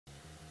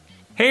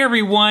Hey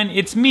everyone,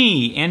 it's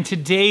me, and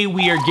today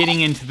we are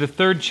getting into the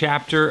third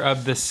chapter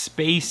of the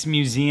Space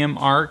Museum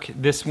arc.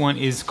 This one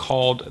is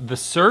called The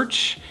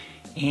Search,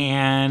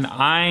 and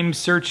I'm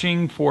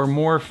searching for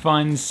more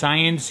fun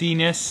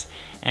scienciness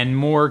and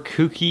more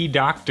kooky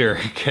doctor,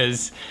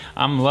 because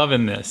I'm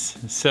loving this.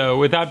 So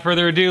without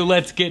further ado,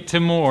 let's get to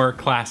more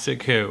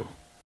Classic Who.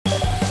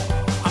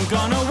 I'm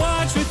gonna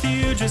watch with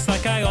you just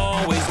like I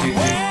always do.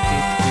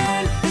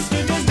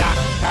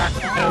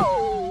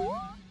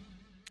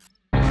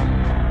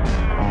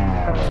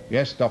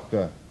 Yes,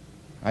 Doctor.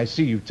 I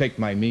see you take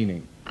my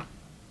meaning.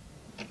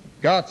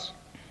 Guards,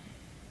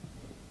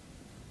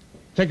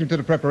 take him to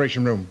the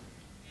preparation room.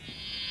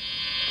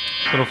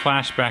 Little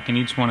flashback in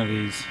each one of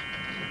these.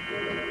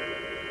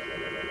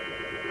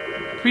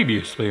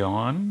 Previously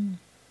on...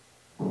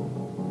 I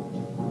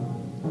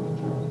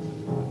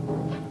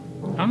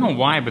don't know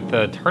why, but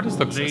the TARDIS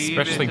looks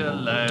especially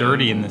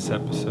dirty in this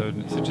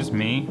episode. Is it just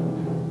me?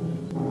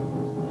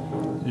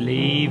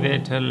 Leave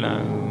it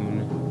alone.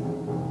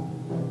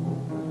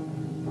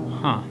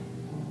 Huh.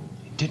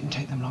 It didn't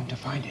take them long to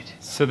find it.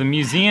 So the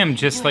museum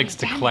just likes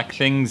to collect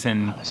things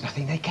and... Well, there's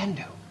nothing they can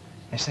do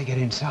unless they get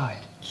inside.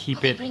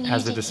 Keep it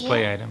as a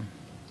display item.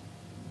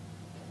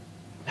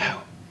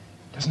 No,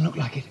 doesn't look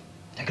like it.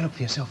 Take a look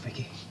for yourself,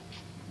 Vicky.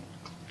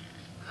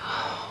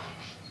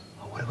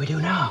 Well, what do we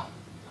do now?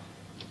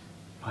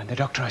 Find the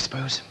doctor, I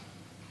suppose.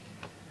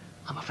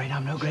 I'm afraid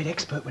I'm no great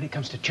expert when it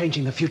comes to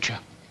changing the future.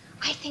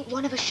 I think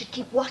one of us should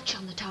keep watch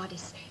on the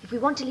TARDIS. If we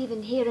want to leave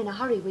in here in a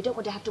hurry, we don't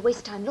want to have to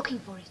waste time looking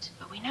for it.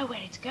 But we know where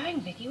it's going,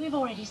 Vicky. We've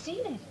already seen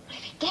it. But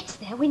if it gets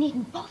there, we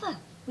needn't bother.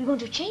 We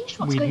won't have changed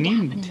what's going to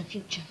happen in the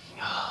future.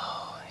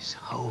 Oh, this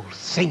whole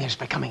thing is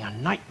becoming a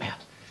nightmare.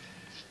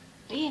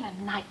 Being a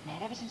nightmare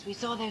ever since we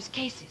saw those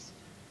cases.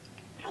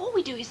 But all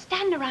we do is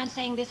stand around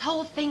saying this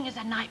whole thing is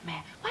a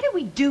nightmare. Why don't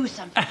we do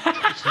something?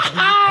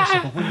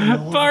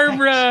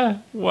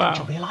 Barbara! Wow.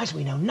 Don't you realize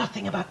we know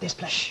nothing about this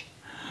place?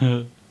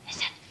 Listen.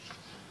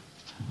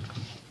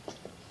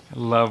 I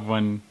love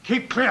when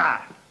keep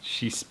clear.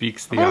 She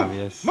speaks the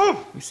obvious. Move!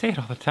 We say it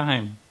all the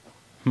time.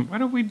 Why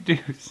don't we do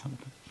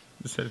something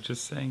instead of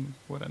just saying,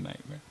 what a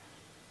nightmare?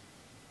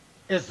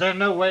 Is there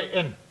no way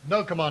in?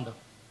 No, Commander.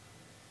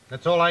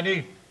 That's all I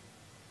need.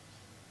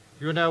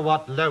 You know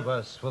what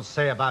Lobos will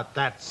say about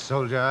that,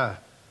 soldier.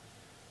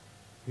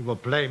 He will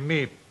blame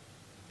me.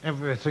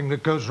 Everything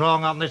that goes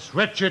wrong on this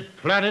wretched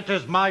planet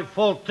is my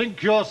fault.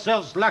 Think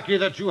yourselves lucky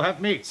that you have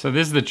me. So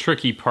this is the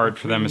tricky part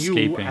for them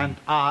escaping. You and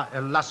our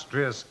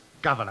illustrious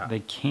governor. They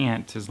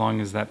can't as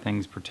long as that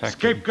thing's protected.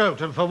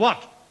 Scapegoat, and for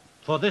what?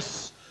 For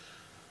this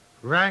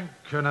rank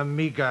and a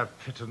meager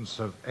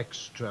pittance of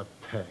extra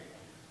pay.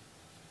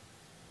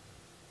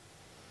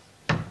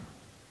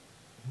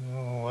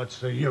 Oh, what's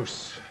the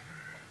use?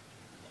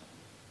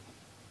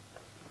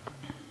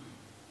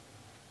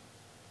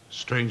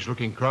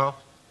 Strange-looking craft.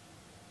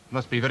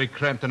 Must be very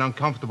cramped and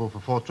uncomfortable for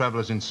 4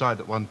 travelers inside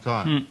at one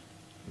time.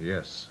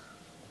 Yes.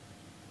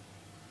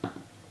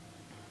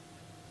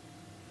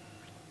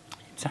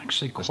 It's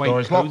actually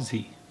quite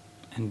cozy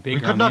and big.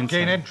 We could not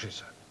gain entry,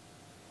 sir.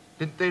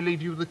 Didn't they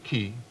leave you the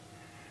key?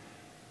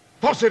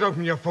 Force it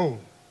open, you fool!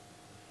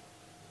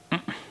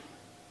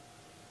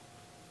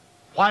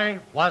 Why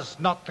was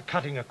not the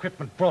cutting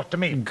equipment brought to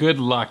me? Good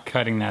luck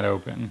cutting that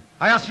open.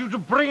 I asked you to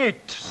bring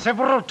it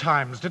several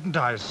times, didn't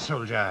I,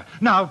 soldier?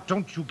 Now,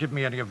 don't you give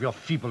me any of your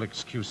feeble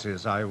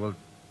excuses. I will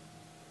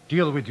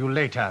deal with you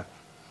later.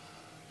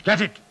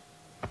 Get it?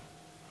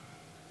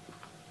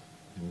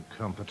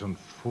 Incompetent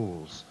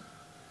fools.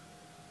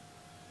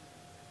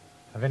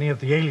 Have any of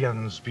the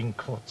aliens been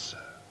caught,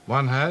 sir?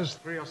 One has.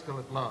 3 are still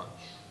at large.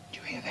 Do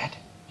you hear that?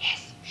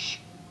 Yes. Shh.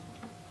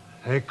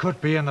 They could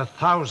be in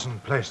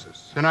 1,000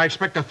 places. Then I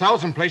expect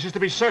 1,000 places to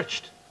be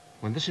searched.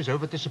 When this is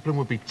over, discipline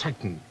will be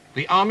tightened.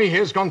 The army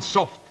here's gone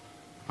soft.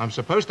 I'm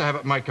supposed to have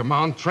at my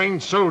command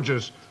trained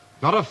soldiers,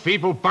 not a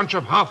feeble bunch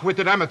of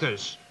half-witted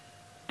amateurs.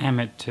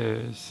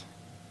 Amateurs.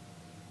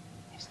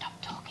 Stop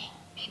talking.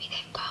 Maybe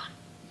they've gone.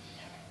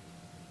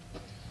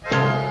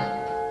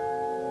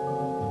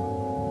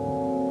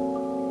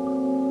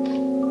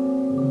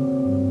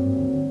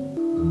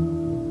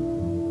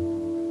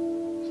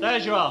 Stay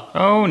as you are.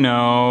 Oh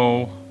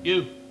no.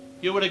 You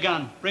with a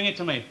gun. Bring it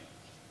to me.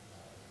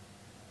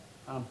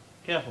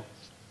 Careful.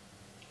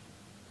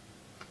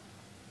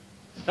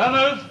 Don't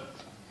move.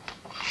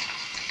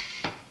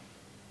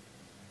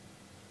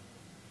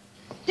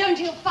 Don't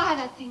you fire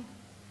that thing.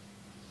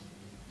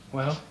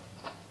 Well,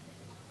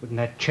 wouldn't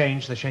that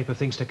change the shape of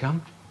things to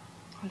come?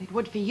 Well, it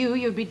would for you.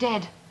 You'd be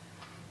dead.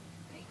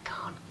 They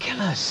can't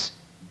kill us.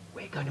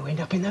 We're going to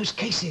end up in those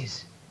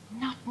cases.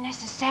 Not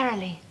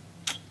necessarily.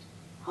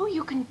 Oh,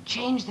 you can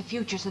change the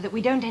future so that we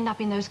don't end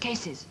up in those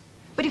cases.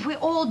 But if we're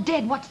all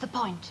dead, what's the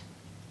point?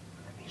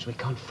 That means we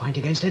can't fight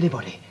against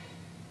anybody.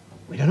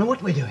 We don't know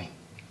what we're doing.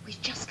 We've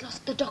just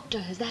lost the doctor.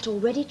 Has that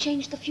already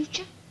changed the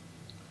future?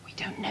 We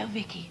don't know,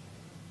 Vicky.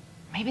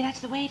 Maybe that's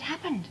the way it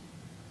happened.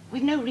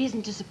 We've no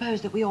reason to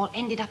suppose that we all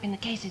ended up in the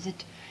cases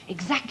at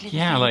exactly the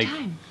same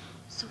time.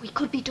 So we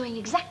could be doing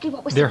exactly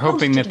what we're They're supposed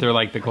hoping to that do. they're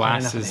like the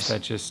glasses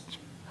that just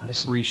Now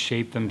listen,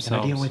 reshape we're gonna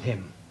themselves. deal with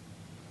him.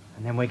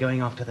 And then we're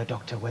going after the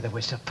doctor, whether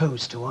we're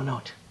supposed to or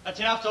not. That's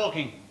enough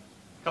talking.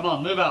 Come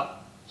on, move out.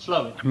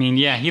 Slowly. I mean,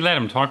 yeah, he let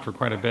him talk for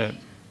quite a bit. I'm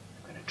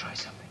gonna try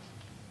something.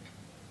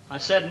 I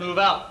said move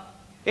out.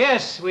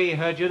 Yes, we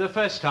heard you the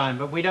first time,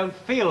 but we don't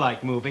feel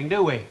like moving,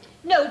 do we?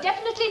 No,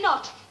 definitely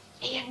not.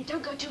 Ian,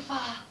 don't go too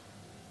far.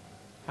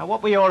 Now,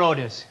 what were your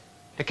orders?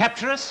 To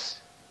capture us?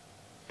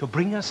 To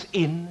bring us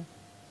in?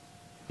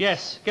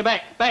 Yes, get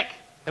back, back.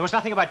 There was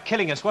nothing about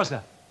killing us, was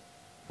there?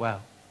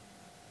 Well,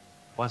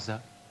 was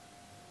there?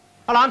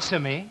 Well, answer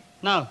me.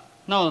 No,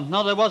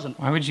 there wasn't.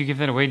 Why would you give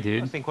that away, I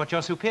dude? think what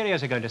your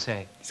superiors are going to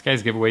say. These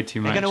guys give away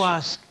too much. They're going to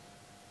ask,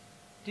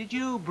 did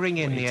you bring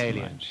in Way the too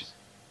aliens? much.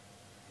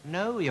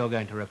 No, you're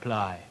going to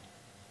reply.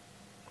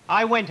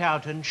 I went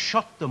out and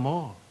shot them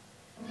all.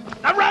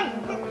 Now run!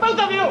 Both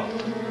of you!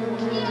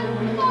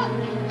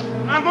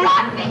 Now move!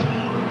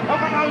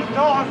 Open those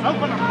doors!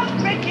 Open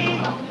them! Mickey!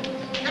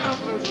 Get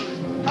out, Lucy.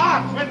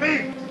 Guards, with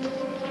me!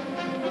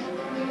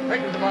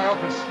 Take them to my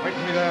office. Wait for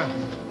me there.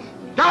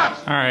 Guards!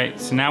 All right,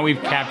 so now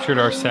we've captured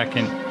our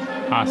second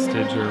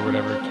hostage or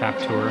whatever,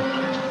 captor.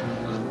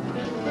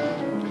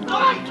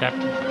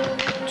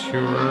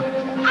 Captured.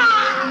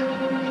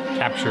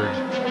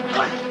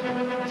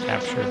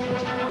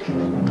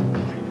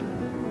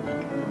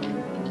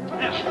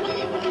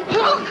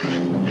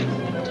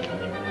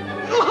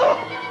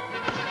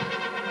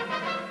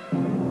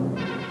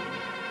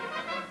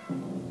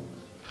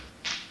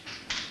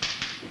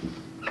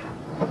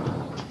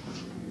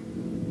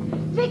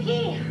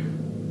 Vicky!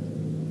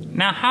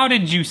 Now, how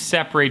did you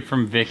separate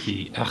from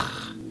Vicky?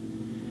 Ugh.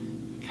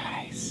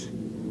 Guys,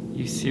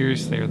 you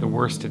seriously are the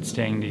worst at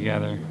staying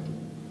together.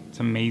 It's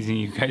amazing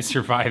you guys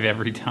survive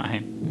every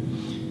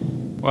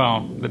time.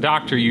 Well, the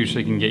doctor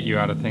usually can get you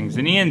out of things,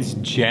 and Ian's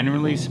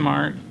generally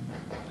smart.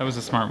 That was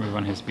a smart move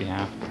on his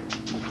behalf.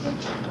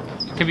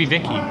 It could be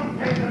Vicky.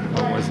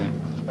 It wasn't.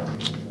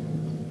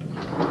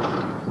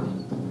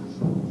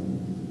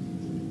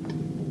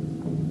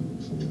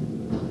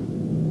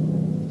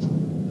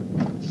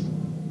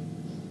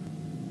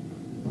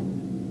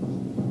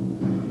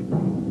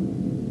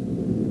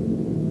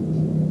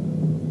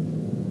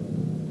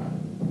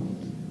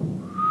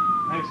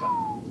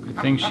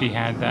 I think she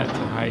had that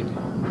to hide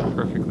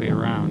perfectly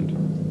around.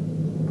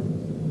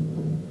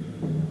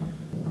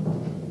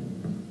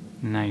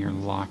 Now you're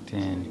locked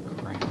in.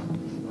 Crap.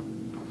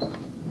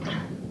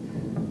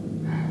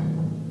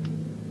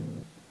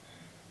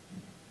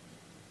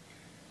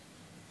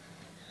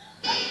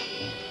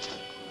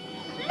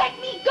 Let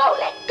me go!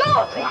 Let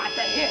go of me! Right,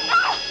 they're here.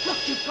 Ah! Look,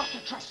 you've got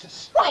to trust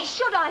us. Why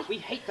should I? We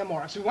hate the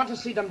Morocks. We want to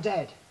see them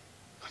dead.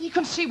 You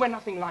can see we're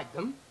nothing like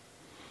them.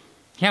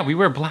 Yeah, we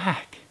wear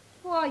black.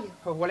 Who are you?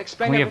 Oh, we'll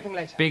explain We have everything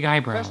later. big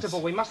eyebrows. First of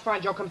all, we must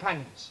find your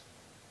companions.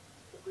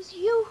 It was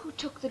you who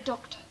took the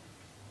doctor.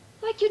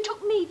 Like you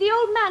took me, the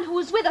old man who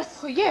was with us.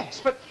 Oh,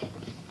 yes, but...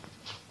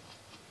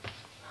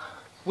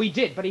 We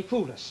did, but he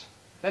fooled us.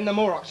 Then the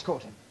Morocks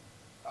caught him.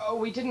 Oh,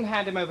 we didn't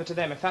hand him over to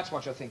them, if that's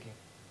what you're thinking.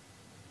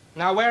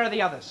 Now, where are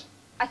the others?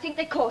 I think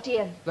they caught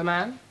Ian. The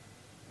man?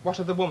 What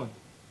of the woman?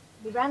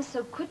 We ran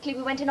so quickly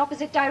we went in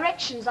opposite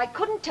directions. I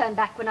couldn't turn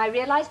back when I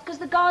realized because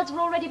the guards were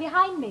already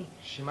behind me.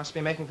 She must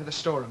be making for the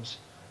storerooms.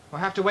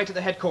 We'll have to wait at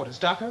the headquarters.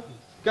 Darko,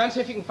 go and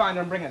see if you can find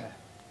her and bring her there.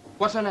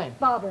 What's her name?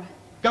 Barbara.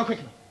 Go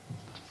quickly.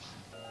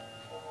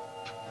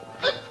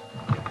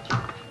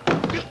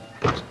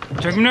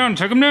 Take him down,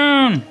 take him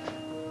down!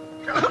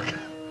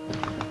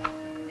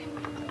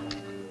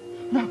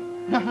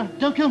 No,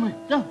 don't kill me.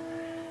 Don't.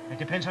 It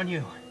depends on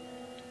you.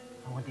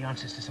 I want the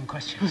answers to some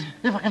questions.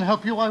 If I can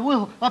help you, I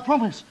will. I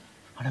promise.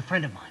 On a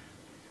friend of mine,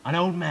 an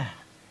old man.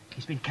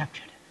 He's been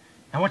captured.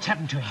 Now, what's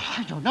happened to him?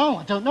 I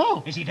don't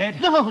know. Is he dead?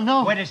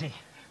 No. Where is he?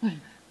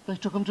 They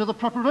took him to the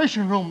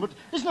preparation room, but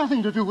it's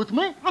nothing to do with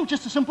me. I'm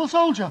just a simple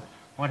soldier.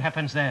 What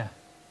happens there?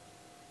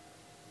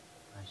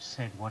 I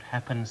said, what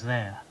happens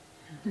there?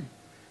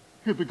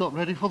 He'll be got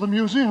ready for the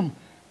museum.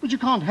 But you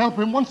can't help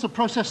him once the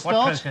process starts.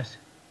 What process?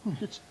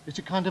 It's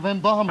a kind of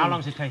embalming. How long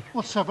does it take?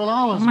 Well, several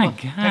hours. Oh my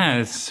but god,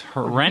 it's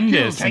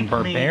horrendous and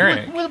Take me.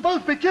 barbaric. We'll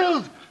both be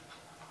killed.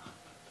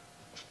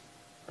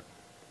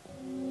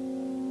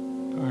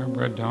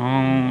 Barbara,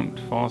 don't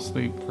fall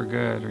asleep for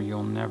good or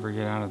you'll never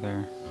get out of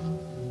there.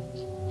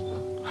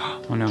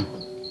 Oh no,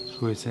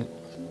 who is it?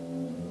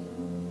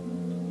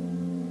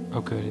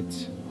 Oh good,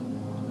 it's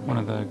one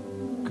of the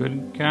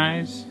good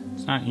guys?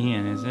 It's not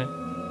Ian, is it?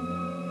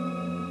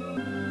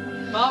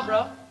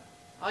 Barbara,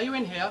 are you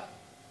in here?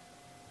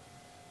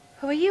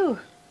 Who are you?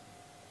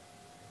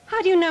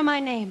 How do you know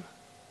my name?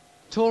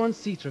 Tor and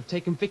Sita have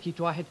taken Vicky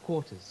to our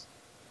headquarters.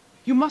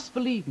 You must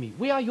believe me.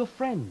 We are your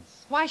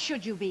friends. Why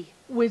should you be?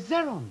 We're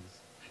Zerons.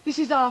 This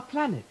is our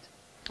planet.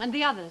 And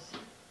the others?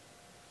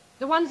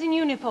 The ones in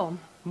uniform?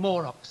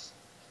 Morocks.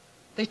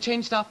 They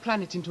changed our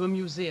planet into a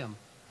museum,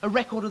 a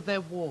record of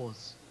their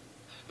wars.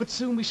 But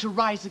soon we shall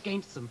rise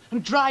against them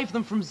and drive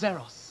them from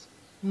Zeros.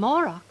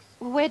 Morocks?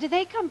 Where do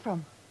they come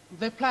from?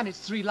 Their planet's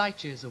 3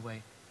 light years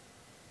away.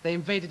 They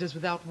invaded us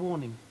without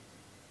warning.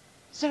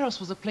 Zeros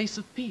was a place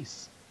of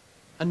peace.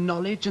 And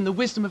knowledge and the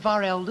wisdom of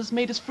our elders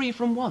made us free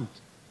from want.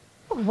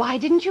 Why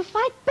didn't you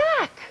fight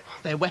back?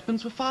 Their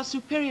weapons were far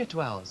superior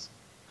to ours.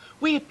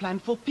 We had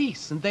planned for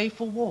peace and they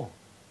for war.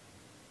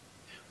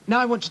 Now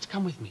I want you to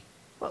come with me.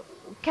 Well,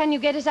 can you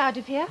get us out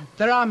of here?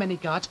 There are many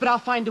guards, but I'll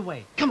find a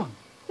way. Come on.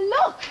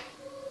 Look!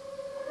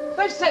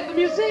 They've set the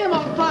museum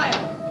on fire!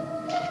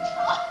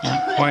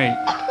 Wait.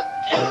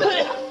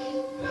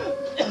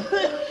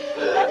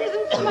 That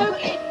isn't smoke.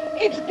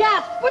 It's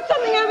gas. Put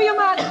something over your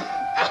mouth.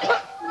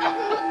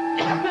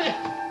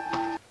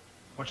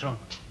 What's wrong?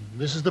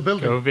 This is the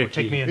building. Go, Vicky.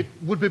 Take me in. It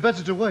would be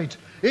better to wait.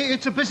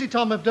 It's a busy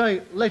time of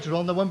day. Later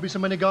on, there won't be so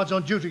many guards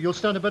on duty. You'll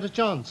stand a better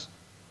chance.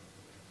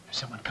 There's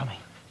someone coming.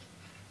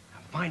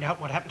 Now find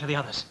out what happened to the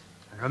others.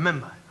 And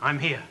remember, I'm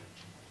here.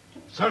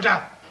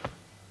 Soldier!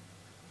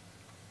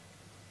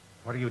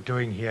 What are you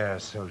doing here,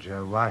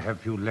 soldier? Why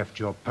have you left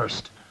your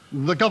post?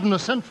 The governor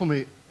sent for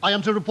me. I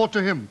am to report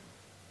to him.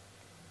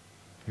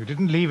 You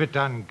didn't leave it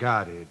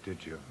unguarded,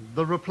 did you?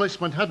 The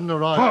replacement hadn't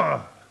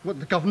arrived.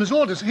 What, the governor's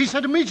orders? He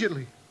said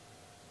immediately.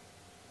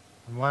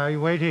 And why are you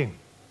waiting?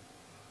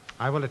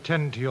 I will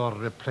attend to your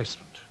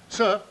replacement.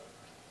 Sir?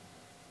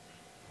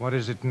 What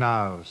is it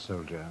now,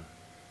 soldier?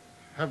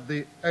 Have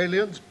the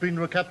aliens been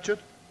recaptured?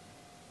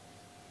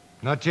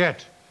 Not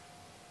yet.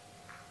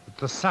 But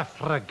the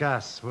Safra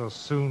gas will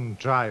soon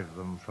drive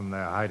them from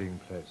their hiding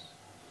place.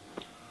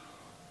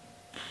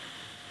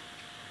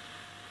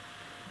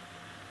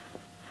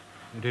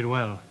 You did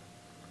well.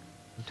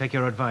 Take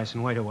your advice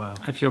and wait a while.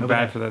 I feel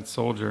bad for that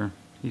soldier.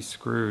 He's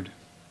screwed.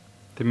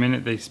 The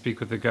minute they speak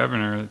with the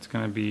governor, it's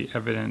going to be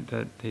evident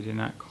that they did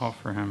not call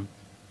for him.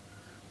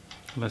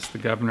 Unless the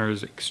governor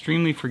is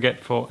extremely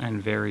forgetful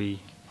and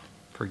very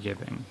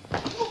forgiving.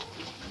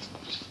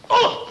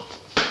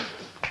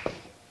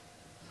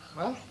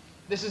 Well,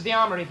 this is the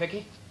armory,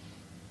 Vicky.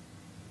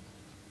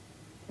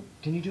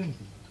 Can you do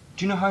anything?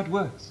 Do you know how it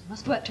works?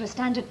 Must work to a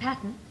standard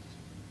pattern.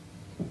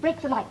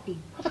 Break the light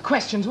beam. Well, the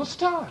questions will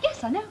start.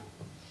 Yes, I know.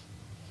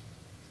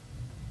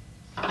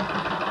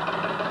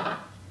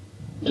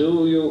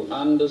 Do you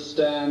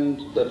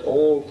understand that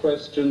all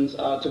questions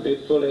are to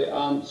be fully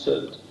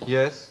answered?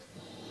 Yes.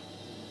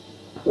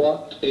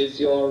 What is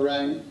your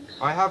rank?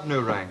 I have no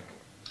rank.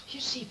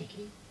 You see,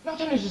 Vicky, not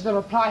only does the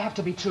reply have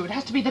to be true, it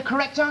has to be the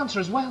correct answer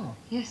as well.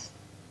 Yes.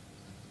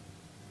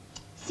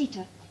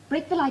 Sita,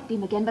 break the light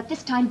beam again, but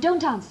this time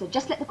don't answer.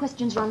 Just let the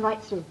questions run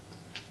right through.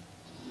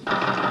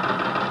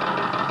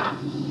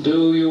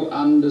 Do you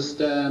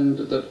understand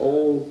that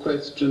all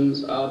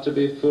questions are to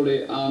be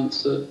fully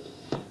answered?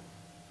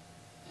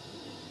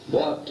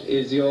 What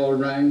is your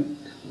rank?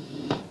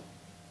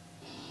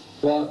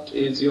 What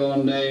is your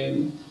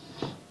name?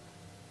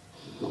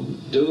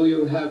 Do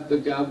you have the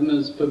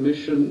governor's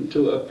permission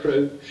to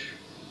approach?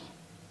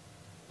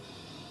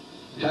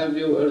 Have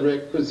you a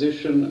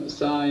requisition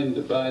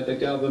signed by the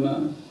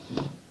governor?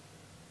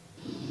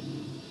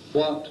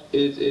 What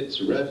is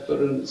its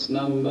reference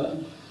number?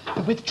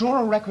 The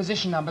withdrawal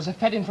requisition numbers are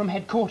fed in from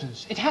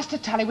headquarters. It has to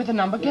tally with the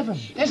number given.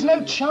 There's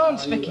no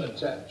chance, Vicky.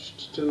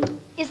 Attached to?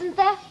 Isn't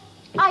there?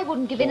 I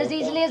wouldn't give in as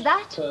easily as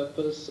that. What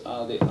purpose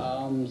are the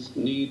arms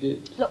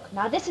needed? Look,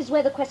 now this is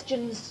where the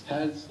questions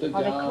Has the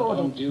are guard recorded.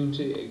 on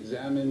duty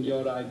examined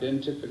your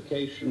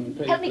identification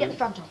papers? Help me get the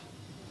front on.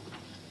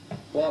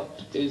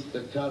 What is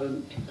the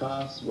current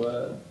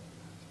password?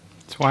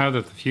 It's wild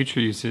that the future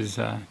uses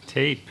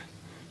tape.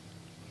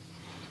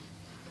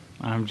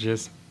 I'm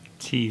just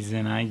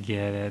teasing, I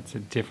get it. It's a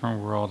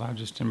different world, I'll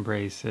just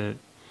embrace it.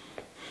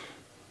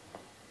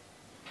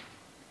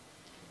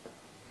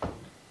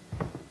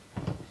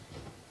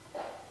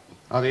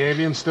 Are the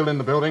aliens still in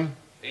the building?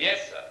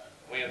 Yes, sir.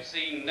 We have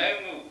seen no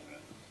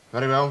movement.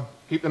 Very well.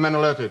 Keep the men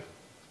alerted.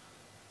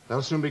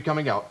 They'll soon be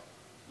coming out.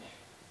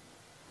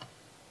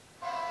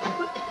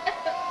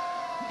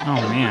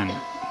 Oh man,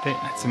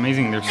 it's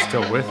amazing they're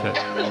still with it.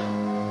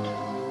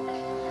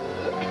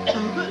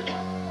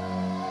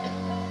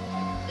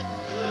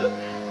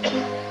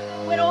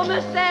 We're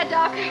almost there,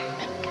 Doc.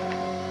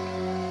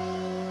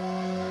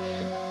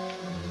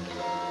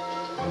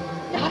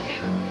 Doc,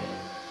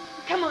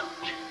 come on.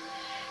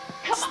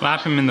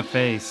 Slap him in the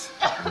face.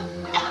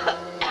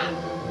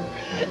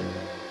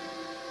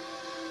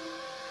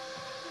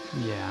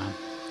 Yeah,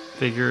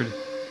 figured.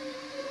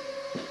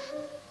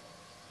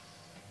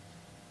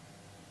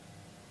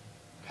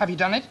 Have you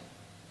done it?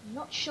 I'm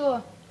not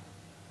sure.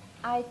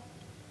 I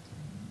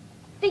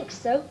think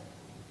so.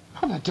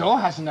 Well, the door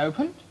hasn't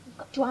opened. I've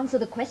got to answer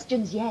the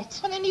questions yet.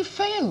 Well, then you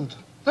failed.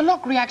 The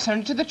lock reacts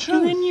only to the truth.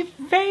 And then you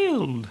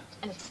failed.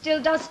 And it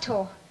still does,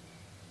 Tor.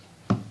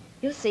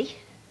 You'll see.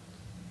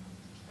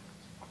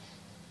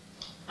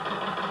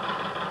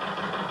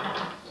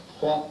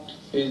 What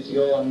is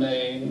your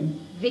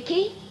name?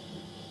 Vicky?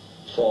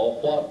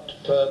 For what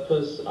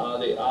purpose are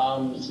the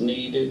arms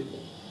needed?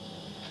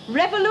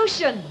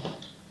 Revolution!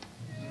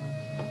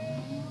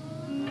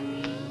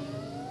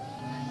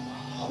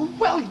 Oh,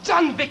 well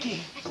done,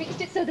 Vicky! I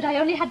fixed it so that I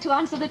only had to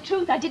answer the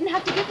truth. I didn't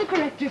have to give the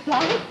correct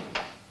reply.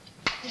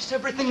 It's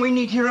everything we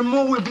need here and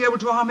more. We'll be able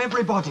to arm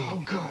everybody.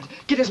 Oh, good.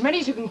 Get as many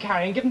as you can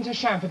carry and give them to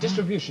Sham for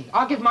distribution.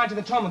 I'll give mine to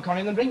the Tom and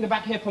Connie and then bring them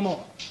back here for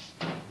more.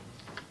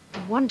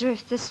 I wonder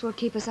if this will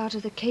keep us out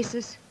of the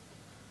cases.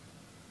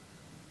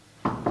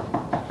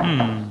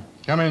 Come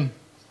in.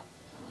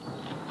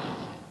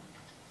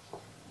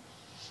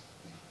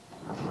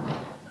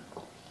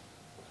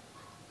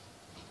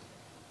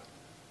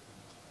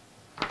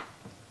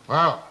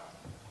 Well,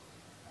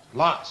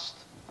 last.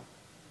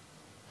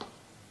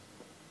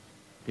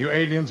 You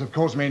aliens have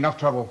caused me enough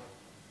trouble.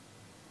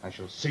 I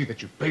shall see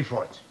that you pay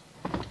for it.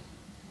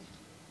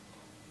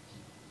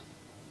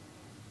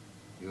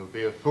 You'll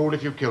be a fool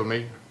if you kill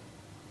me.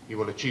 You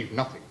will achieve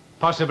nothing.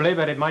 Possibly,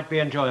 but it might be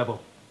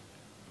enjoyable.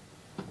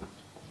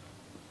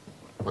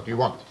 What do you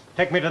want?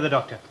 Take me to the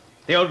doctor.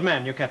 The old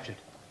man you captured.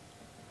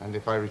 And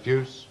if I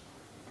refuse?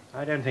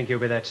 I don't think you'll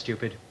be that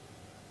stupid.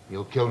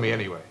 You'll kill me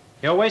anyway.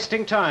 You're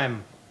wasting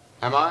time.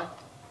 Am I?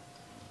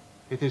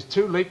 It is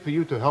too late for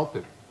you to help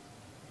him.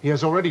 He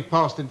has already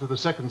passed into the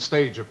second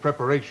stage of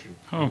preparation.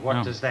 Oh,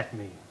 what does that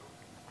mean?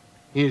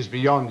 He is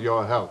beyond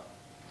your help.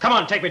 Come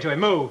on, take me to him.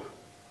 Move.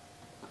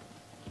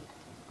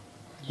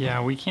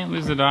 Yeah, we can't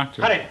lose the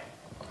doctor. Hurry.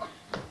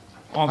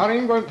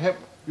 Hurry won't help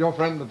your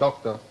friend the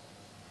doctor.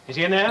 Is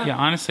he in there? Yeah,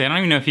 honestly, I don't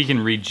even know if he can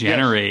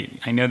regenerate.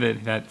 Yes. I know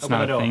that that's Open not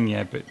the a door. thing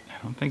yet, but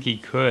I don't think he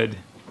could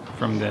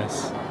from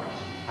this.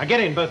 Now get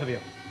in, both of you.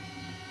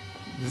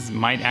 This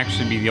might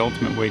actually be the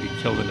ultimate way to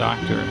kill the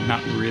doctor.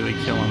 Not really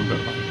kill him, but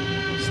like...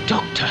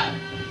 Doctor!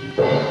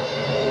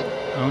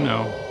 Oh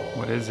no,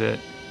 what is it?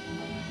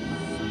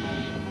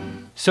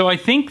 So I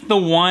think the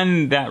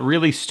one that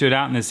really stood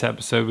out in this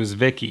episode was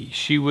Vicky.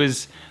 She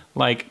was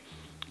like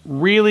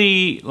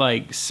really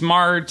like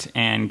smart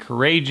and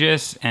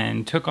courageous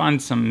and took on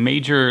some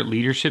major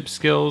leadership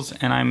skills,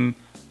 and I'm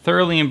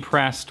thoroughly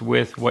impressed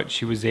with what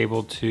she was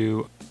able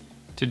to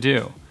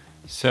do.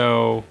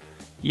 So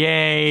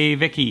yay,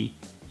 Vicky,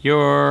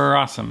 you're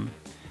awesome.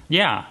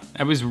 Yeah,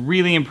 it was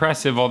really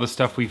impressive, all the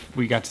stuff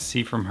we got to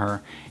see from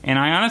her. And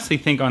I honestly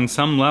think on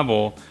some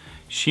level,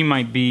 she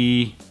might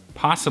be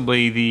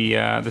possibly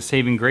the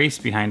saving grace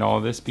behind all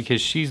of this, because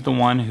she's the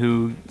one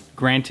who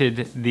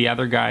granted the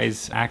other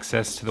guys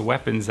access to the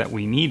weapons that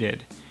we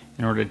needed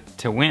in order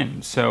to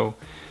win. So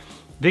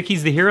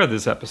Vicky's the hero of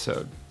this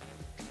episode.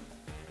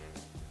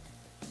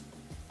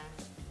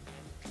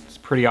 It's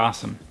pretty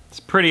awesome. It's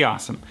pretty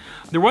awesome.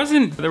 There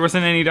wasn't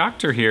any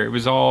doctor here. It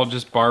was all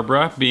just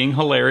Barbara being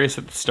hilarious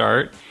at the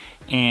start,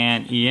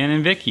 and Ian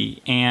and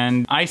Vicky.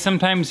 And I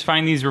sometimes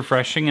find these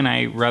refreshing, and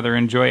I rather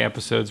enjoy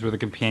episodes where the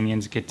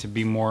companions get to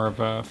be more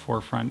of a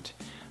forefront.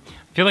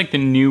 I feel like the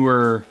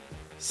newer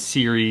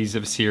series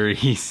of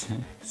series,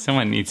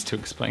 someone needs to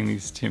explain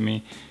these to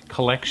me.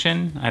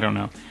 Collection? I don't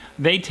know.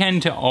 They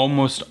tend to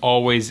almost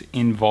always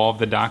involve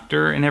the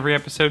doctor in every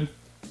episode.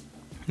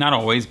 Not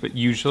always, but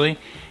usually.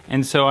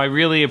 And so I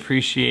really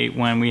appreciate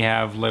when we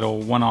have little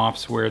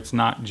one-offs where it's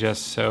not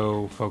just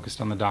so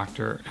focused on the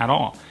doctor at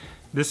all.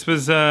 This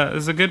was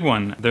a good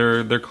one.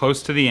 They're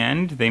close to the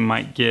end. They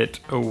might get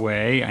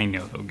away. I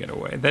know they'll get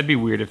away. That'd be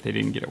weird if they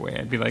didn't get away.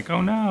 I'd be like, oh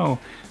no,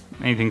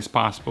 anything's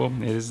possible.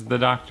 It is the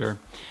doctor.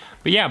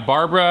 But yeah,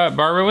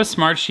 Barbara was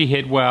smart. She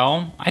hid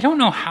well. I don't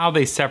know how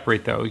they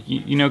separate though.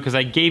 You know, because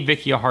I gave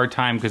Vicky a hard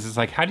time because it's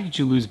like, how did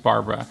you lose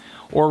Barbara?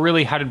 Or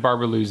really, how did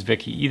Barbara lose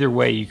Vicky? Either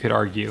way, you could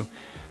argue.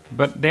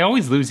 But they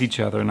always lose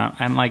each other. And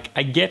I'm like,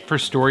 I get for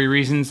story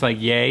reasons,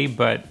 like yay,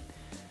 but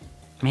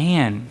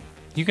man,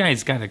 you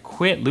guys gotta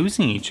quit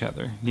losing each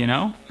other, you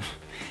know?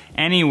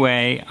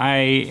 Anyway, I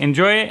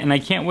enjoy it and I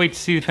can't wait to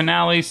see the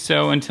finale.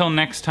 So until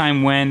next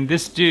time when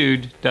this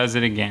dude does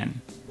it again.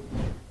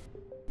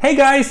 Hey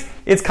guys,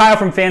 it's Kyle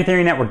from Fan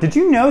Theory Network. Did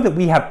you know that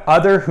we have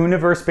other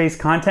Hooniverse-based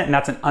content, and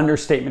that's an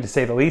understatement to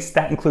say the least?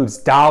 That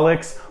includes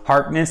Daleks,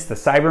 Harkness, the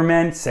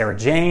Cybermen, Sarah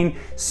Jane,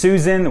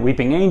 Susan, the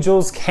Weeping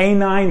Angels,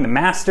 K9, the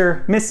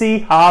Master, Missy,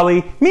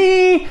 Holly,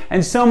 me,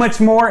 and so much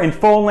more in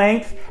full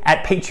length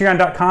at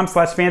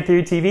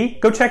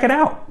patreon.com/fantheorytv. Go check it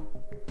out.